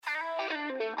The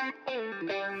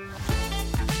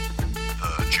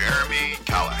Jeremy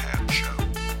Callahan Show.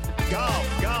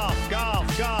 Golf, golf,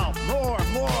 golf, golf. More.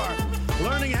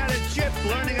 Learning how to chip,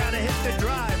 learning how to hit the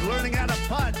drive, learning how to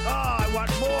putt. Oh, I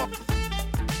want more.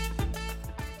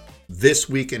 This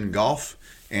week in golf,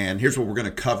 and here's what we're going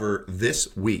to cover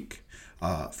this week.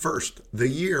 First, the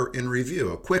year in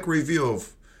review. A quick review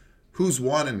of who's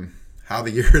won and how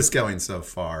the year is going so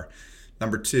far.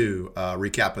 Number 2,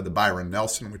 recap of the Byron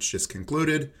Nelson, which just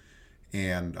concluded.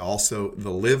 And also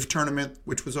the LIV tournament,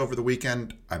 which was over the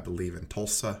weekend, I believe in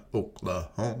Tulsa,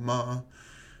 Oklahoma.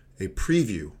 A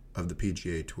preview of the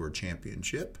PGA Tour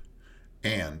Championship.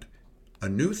 And a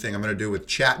new thing I'm going to do with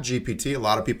GPT. A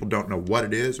lot of people don't know what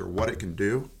it is or what it can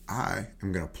do. I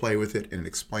am going to play with it and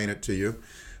explain it to you.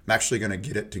 I'm actually going to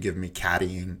get it to give me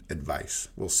caddying advice.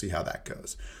 We'll see how that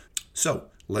goes. So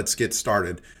let's get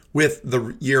started with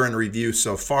the year in review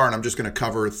so far. And I'm just going to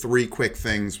cover 3 quick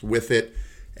things with it.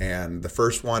 And the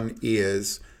first one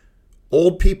is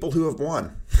old people who have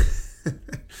won.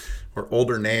 Or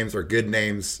older names or good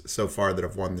names so far that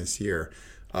have won this year.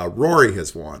 Rory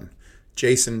has won.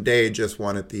 Jason Day just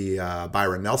won at the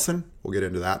Byron Nelson. We'll get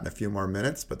into that in a few more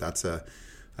minutes, but that's a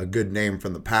good name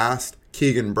from the past.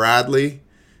 Keegan Bradley,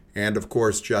 and of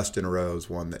course Justin Rose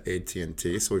won the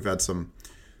AT&T. So we've had some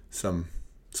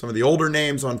of the older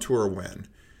names on tour win.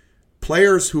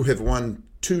 Players who have won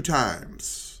 2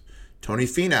 times. Tony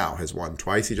Finau has won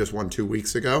twice. He just won 2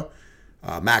 weeks ago.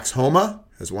 Max Homa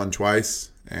has won twice,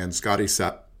 and Scotty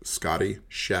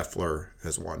Scheffler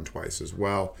has won twice as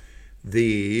well.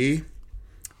 The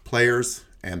Players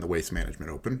and the Waste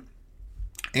Management Open.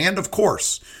 And of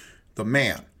course, the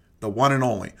man, the one and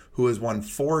only, who has won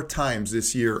 4 times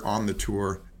this year on the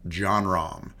tour, Jon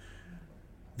Rahm.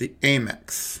 The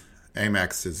Amex.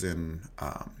 Amex is in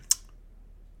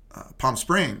Palm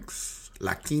Springs,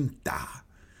 La Quinta.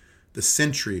 The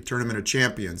Sentry, Tournament of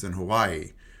Champions in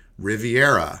Hawaii.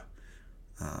 Riviera,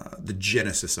 the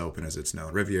Genesis Open as it's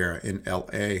known. Riviera in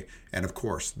LA. And of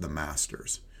course, the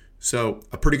Masters. So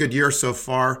a pretty good year so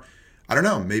far. I don't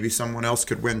know, maybe someone else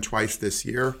could win twice this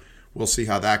year. We'll see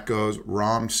how that goes.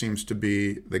 Rahm seems to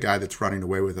be the guy that's running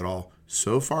away with it all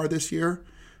so far this year.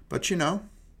 But you know,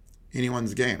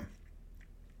 anyone's game.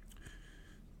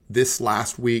 This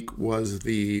last week was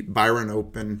the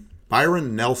Byron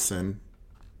Nelson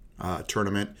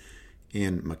tournament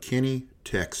in McKinney,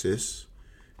 Texas.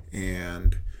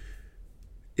 And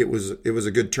it was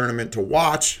a good tournament to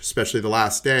watch, especially the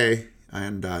last day.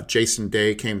 And Jason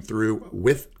Day came through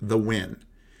with the win.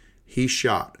 He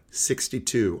shot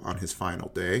 62 on his final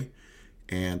day,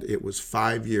 and it was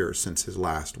 5 years since his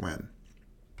last win.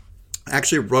 I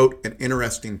actually wrote an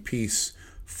interesting piece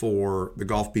for the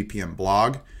Golf BPM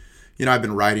blog. You know, I've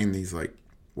been writing these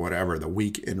the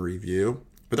week in review,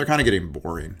 but they're kind of getting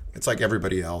boring. It's like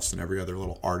everybody else and every other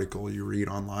little article you read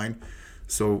online.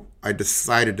 So I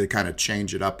decided to kind of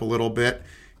change it up a little bit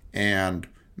and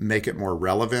make it more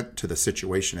relevant to the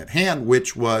situation at hand,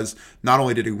 which was not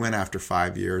only did he win after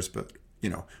 5 years, but,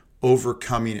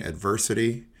 overcoming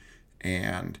adversity.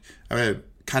 And I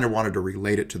kind of wanted to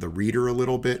relate it to the reader a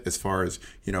little bit as far as,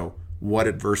 what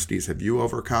adversities have you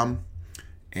overcome?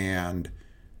 And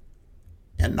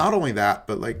not only that,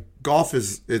 but golf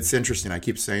it's interesting. I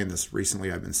keep saying this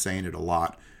recently. I've been saying it a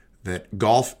lot, that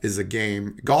golf is a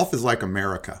game. Golf is like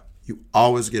America. You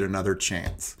always get another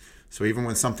chance. So even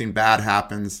when something bad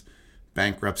happens,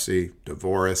 bankruptcy,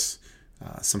 divorce,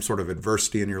 some sort of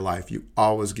adversity in your life, you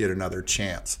always get another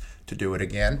chance to do it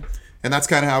again. And that's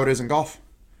kind of how it is in golf.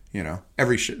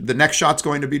 The next shot's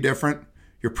going to be different.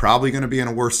 You're probably going to be in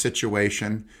a worse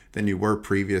situation than you were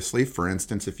previously. For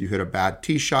instance, if you hit a bad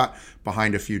tee shot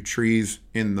behind a few trees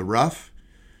in the rough,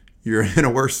 you're in a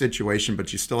worse situation,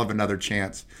 but you still have another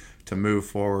chance to move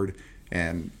forward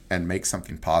and make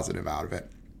something positive out of it.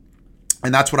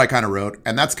 And that's what I kind of wrote.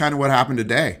 And that's kind of what happened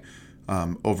today.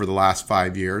 Over the last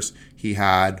 5 years, he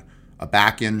had a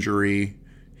back injury.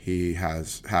 He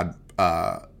has had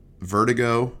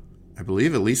vertigo, I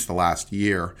believe, at least the last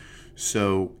year.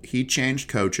 So he changed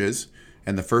coaches.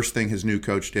 And the first thing his new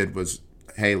coach did was,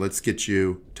 hey, let's get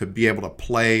you to be able to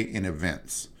play in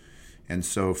events. And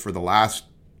so for the last,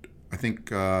 I think,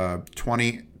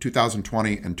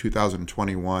 2020 and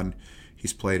 2021,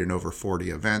 he's played in over 40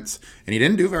 events. And he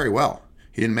didn't do very well.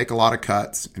 He didn't make a lot of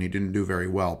cuts, and he didn't do very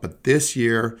well. But this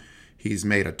year, he's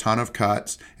made a ton of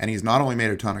cuts. And he's not only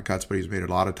made a ton of cuts, but he's made a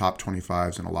lot of top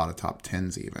 25s and a lot of top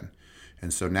 10s even.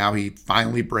 And so now he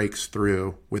finally breaks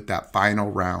through with that final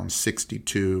round,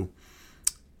 62,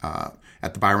 at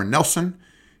the Byron Nelson.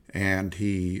 And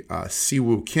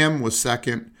Siwoo Kim was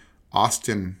second.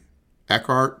 Austin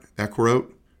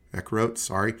Eckroat,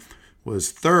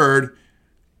 was third,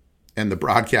 and the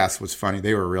broadcast was funny.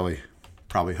 They were really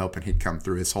probably hoping he'd come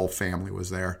through. His whole family was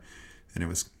there,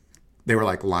 and they were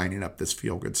like lining up this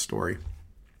feel-good story.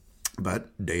 But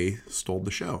Day stole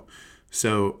the show.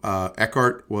 So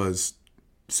Eckhart was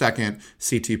second.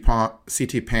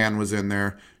 CT Pan was in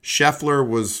there. Scheffler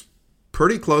was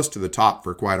pretty close to the top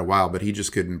for quite a while, but he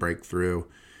just couldn't break through.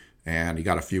 And he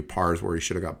got a few pars where he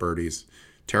should have got birdies.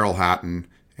 Terrell Hatton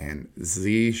and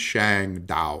Zhishang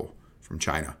Dao from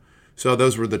China. So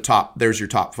those were the top. There's your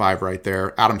top 5 right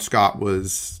there. Adam Scott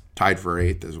was tied for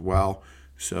 8th as well.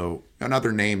 So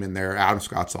another name in there. Adam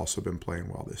Scott's also been playing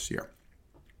well this year.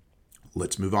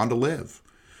 Let's move on to LIV.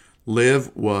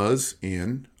 LIV was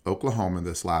in Oklahoma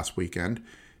this last weekend,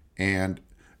 and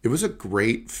it was a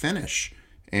great finish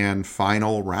and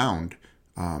final round.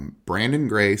 Brandon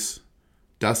Grace,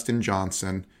 Dustin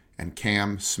Johnson, and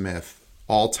Cam Smith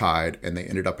all tied, and they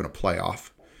ended up in a playoff.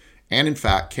 And in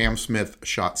fact, Cam Smith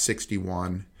shot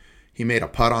 61. He made a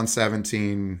putt on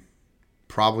 17,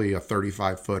 probably a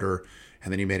 35-footer,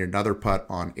 and then he made another putt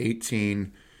on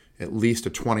 18, at least a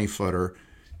 20-footer,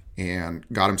 and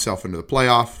got himself into the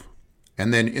playoff.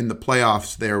 And then in the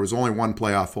playoffs, there was only one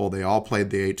playoff hole. They all played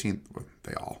the 18th.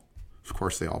 Of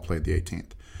course, they all played the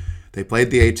 18th. They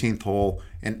played the 18th hole,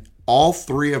 and all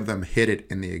 3 of them hit it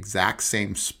in the exact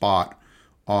same spot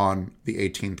on the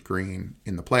 18th green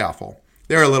in the playoff hole.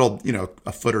 They're a little,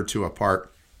 a foot or two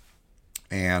apart.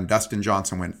 And Dustin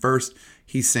Johnson went first.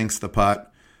 He sinks the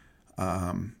putt.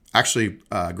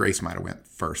 Grace might have went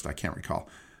first. I can't recall.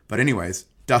 But anyways,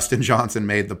 Dustin Johnson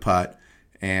made the putt,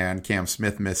 and Cam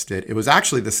Smith missed it. It was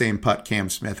actually the same putt Cam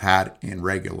Smith had in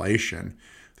regulation.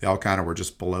 They all kind of were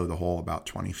just below the hole, about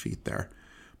 20 feet there.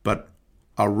 But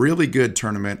a really good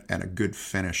tournament and a good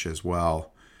finish as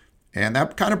well. And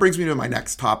that kind of brings me to my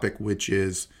next topic, which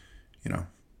is,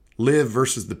 LIV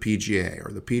versus the PGA,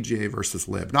 or the PGA versus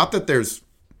LIV. Not that there's,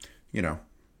 it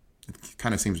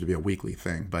kind of seems to be a weekly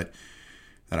thing, but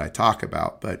that I talk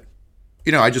about. But,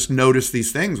 I just notice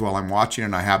these things while I'm watching,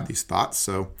 and I have these thoughts,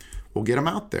 so we'll get them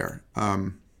out there.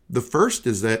 The first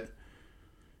is that,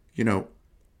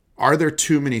 are there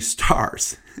too many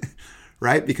stars?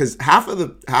 Right? Because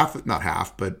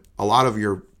but a lot of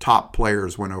your top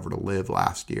players went over to LIV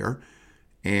last year.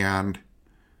 And,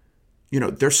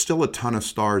 there's still a ton of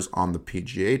stars on the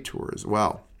PGA Tour as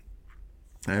well.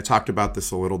 And I talked about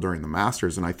this a little during the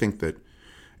Masters, and I think that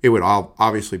it would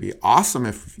obviously be awesome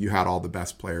if you had all the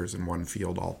best players in one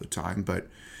field all the time. But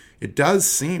it does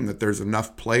seem that there's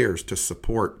enough players to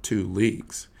support 2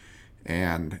 leagues.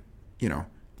 And,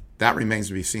 that remains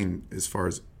to be seen as far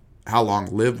as how long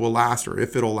LIV will last, or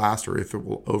if it'll last, or if it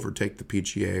will overtake the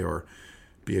PGA or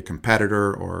be a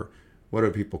competitor, or what are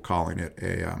people calling it,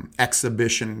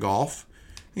 exhibition golf.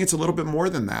 I think it's a little bit more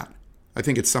than that. I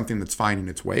think it's something that's finding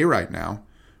its way right now,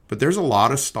 but there's a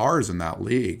lot of stars in that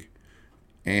league.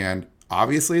 And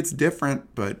obviously it's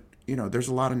different, but, there's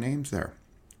a lot of names there.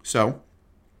 So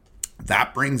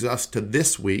that brings us to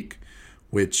this week,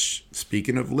 which,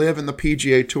 speaking of LIV and the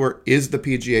PGA Tour, is the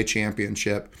PGA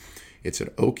Championship. It's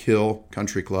at Oak Hill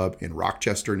Country Club in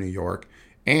Rochester, New York.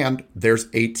 And there's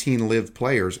 18 LIV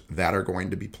players that are going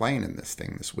to be playing in this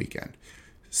thing this weekend.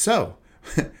 So,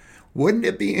 wouldn't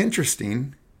it be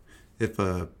interesting if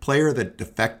a player that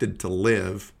defected to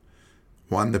LIV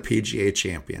won the PGA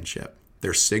Championship,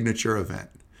 their signature event?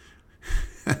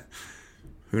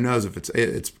 Who knows if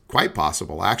it's quite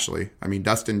possible, actually. I mean,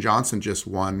 Dustin Johnson just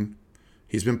won.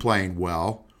 He's been playing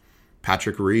well.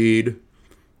 Patrick Reed,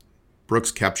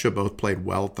 Brooks Koepka both played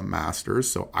well at the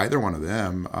Masters. So either one of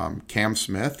them. Cam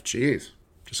Smith, just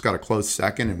got a close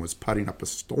second and was putting up a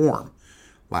storm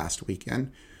last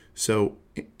weekend. So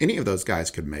any of those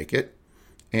guys could make it.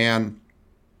 And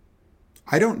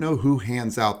I don't know who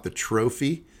hands out the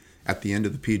trophy at the end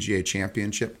of the PGA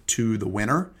Championship to the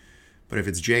winner. But if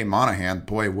it's Jay Monahan,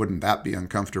 boy, wouldn't that be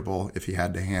uncomfortable if he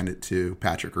had to hand it to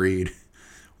Patrick Reed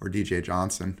or DJ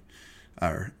Johnson.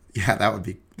 That would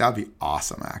be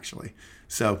awesome, actually.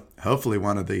 So hopefully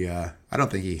one of the, I don't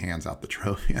think he hands out the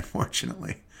trophy,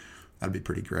 unfortunately. That'd be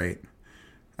pretty great,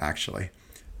 actually.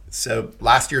 So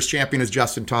last year's champion is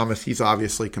Justin Thomas. He's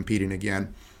obviously competing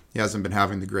again. He hasn't been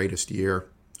having the greatest year.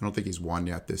 I don't think he's won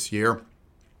yet this year.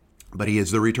 But he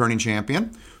is the returning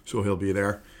champion, so he'll be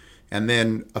there. And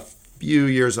then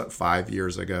 5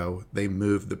 years ago, they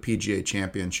moved the PGA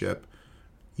Championship.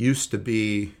 Used to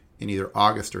be in either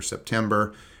August or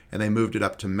September, and they moved it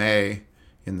up to May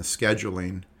in the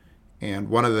scheduling. And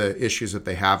one of the issues that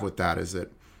they have with that is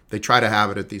that they try to have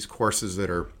it at these courses that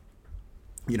are,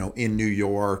 in New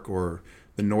York or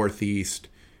the Northeast.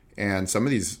 And some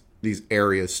of these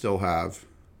areas still have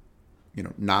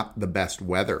not the best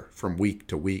weather from week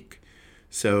to week.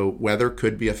 So weather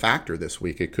could be a factor this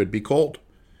week. It could be cold.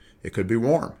 It could be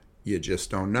warm. You just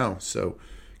don't know. So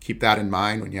keep that in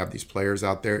mind when you have these players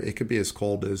out there. It could be as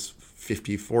cold as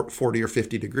 40 or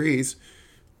 50 degrees,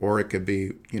 or it could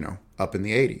be, up in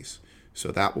the 80s.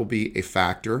 So that will be a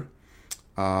factor.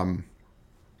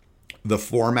 The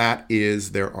format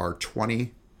is there are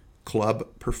 20 club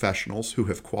professionals who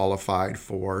have qualified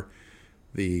for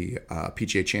the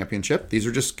PGA Championship. These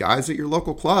are just guys at your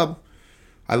local club.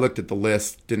 I looked at the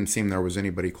list. Didn't seem there was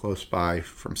anybody close by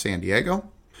from San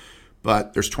Diego.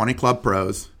 But there's 20 club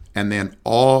pros, and then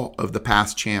all of the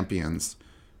past champions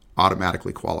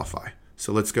automatically qualify.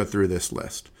 So let's go through this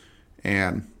list.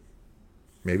 And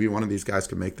maybe one of these guys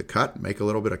could make the cut, make a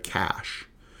little bit of cash.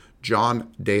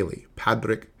 John Daly,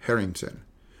 Patrick Harrington,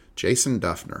 Jason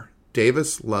Duffner,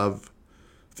 Davis Love,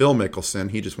 Phil Mickelson.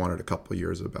 He just won it a couple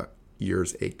years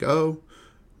ago.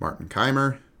 Martin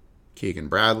Keimer, Keegan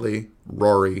Bradley,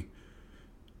 Rory,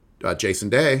 Jason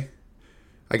Day.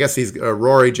 I guess these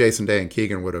Rory, Jason Day, and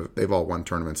Keegan they've all won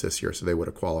tournaments this year, so they would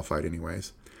have qualified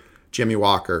anyways. Jimmy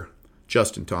Walker,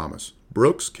 Justin Thomas,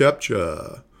 Brooks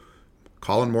Koepka,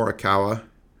 Colin Morikawa,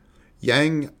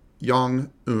 Yang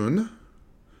Yong-un,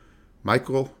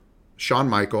 Shawn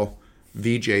Michael,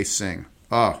 VJ Singh.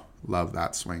 Oh, love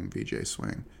that swing, VJ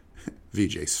Swing.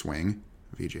 VJ Swing.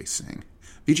 VJ Singh.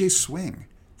 VJ Swing.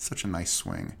 Such a nice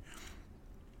swing.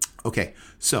 Okay,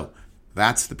 so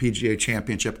that's the PGA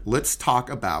Championship. Let's talk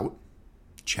about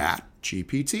Chat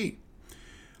GPT.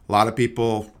 A lot of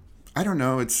people, I don't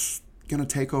know, it's going to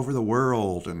take over the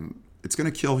world and it's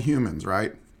going to kill humans,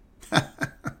 right?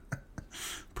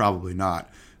 Probably not.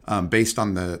 Based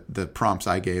on the prompts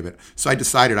I gave it. So I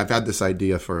decided, I've had this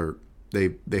idea for,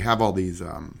 they have all these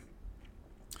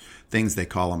things, they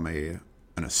call them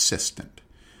an assistant.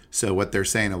 So what they're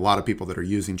saying, a lot of people that are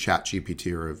using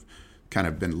ChatGPT or have kind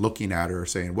of been looking at it are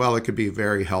saying, well, it could be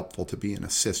very helpful to be an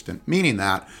assistant, meaning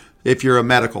that if you're a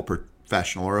medical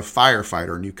professional or a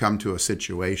firefighter and you come to a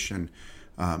situation,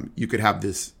 you could have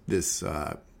this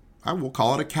I will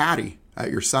call it a caddy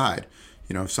at your side.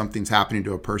 If something's happening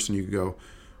to a person, you could go,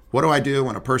 what do I do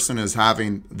when a person is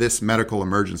having this medical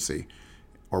emergency?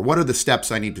 Or what are the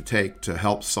steps I need to take to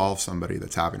help solve somebody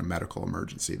that's having a medical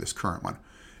emergency, this current one?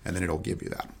 And then it'll give you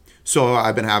that. So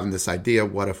I've been having this idea,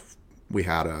 what if we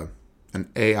had an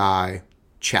AI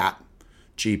chat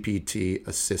GPT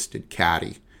assisted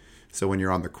caddy? So when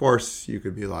you're on the course, you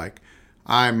could be like,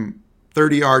 I'm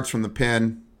 30 yards from the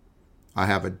pin, I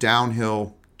have a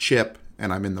downhill chip,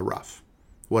 and I'm in the rough.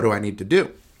 What do I need to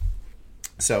do?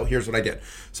 So here's what I did.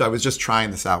 So I was just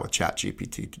trying this out with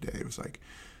ChatGPT today. It was like,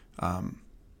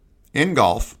 in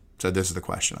golf, so this is the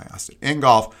question I asked it. In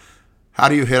golf, how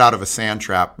do you hit out of a sand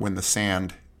trap when the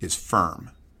sand is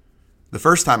firm? The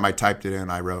first time I typed it in,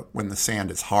 I wrote, when the sand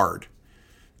is hard.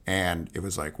 And it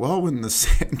was like, well, when the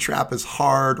sand trap is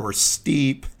hard or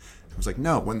steep. I was like,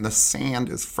 no, when the sand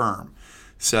is firm.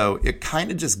 So it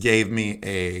kind of just gave me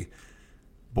a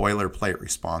boilerplate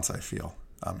response, I feel.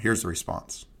 Here's the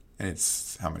response. And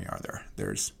it's, how many are there?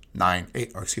 There's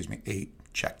 8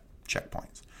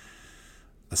 checkpoints.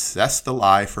 Assess the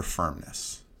lie for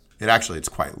firmness. It's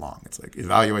quite long. It's like,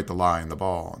 evaluate the lie in the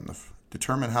ball and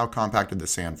determine how compacted the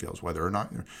sand feels, whether or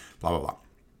not, blah, blah, blah.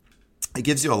 It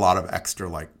gives you a lot of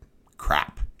extra,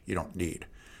 crap you don't need.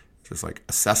 It's just like,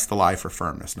 assess the lie for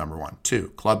firmness, number 1. 2,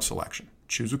 club selection.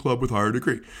 Choose a club with higher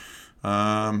degree.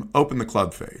 Open the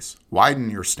club face. Widen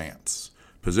your stance.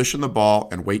 Position the ball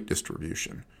and weight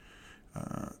distribution.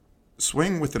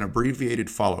 Swing with an abbreviated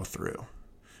follow-through.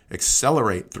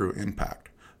 Accelerate through impact.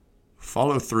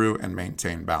 Follow through and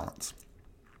maintain balance.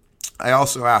 I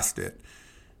also asked it,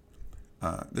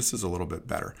 this is a little bit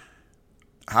better.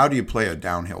 How do you play a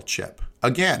downhill chip?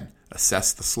 Again,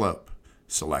 assess the slope.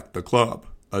 Select the club.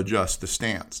 Adjust the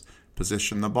stance.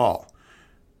 Position the ball.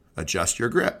 Adjust your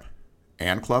grip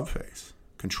and club face.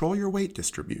 Control your weight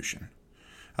distribution.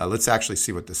 Let's actually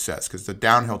see what this says, because the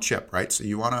downhill chip, right? So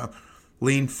you want to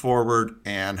lean forward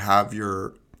and have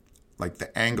your,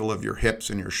 the angle of your hips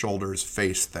and your shoulders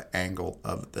face the angle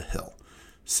of the hill.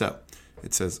 So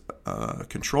it says,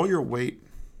 control your weight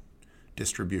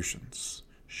distributions.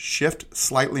 Shift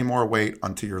slightly more weight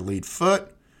onto your lead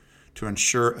foot to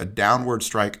ensure a downward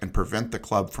strike and prevent the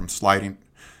club from sliding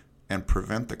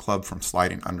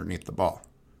underneath the ball.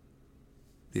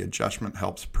 The adjustment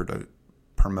helps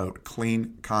promote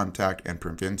clean contact and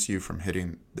prevents you from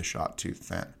hitting the shot too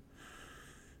thin.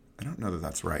 I don't know that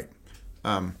that's right.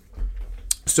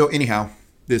 So anyhow,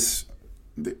 it's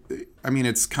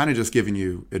kind of just giving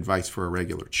you advice for a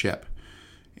regular chip,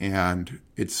 and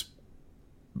it's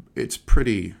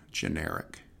pretty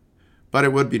generic. But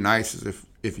it would be nice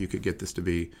if you could get this to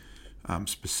be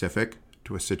specific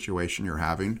to a situation you're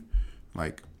having.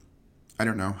 Like, I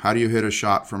don't know, how do you hit a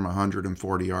shot from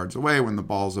 140 yards away when the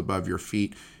ball's above your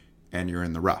feet and you're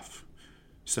in the rough?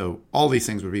 So all these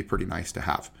things would be pretty nice to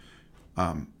have.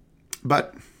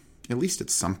 But at least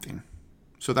it's something.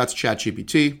 So that's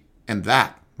ChatGPT, and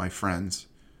that, my friends,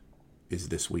 is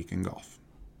This Week in Golf.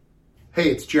 Hey,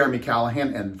 it's Jeremy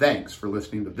Callahan, and thanks for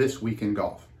listening to This Week in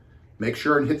Golf. Make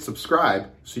sure and hit subscribe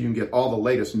so you can get all the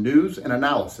latest news and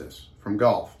analysis from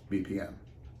Golf BPM.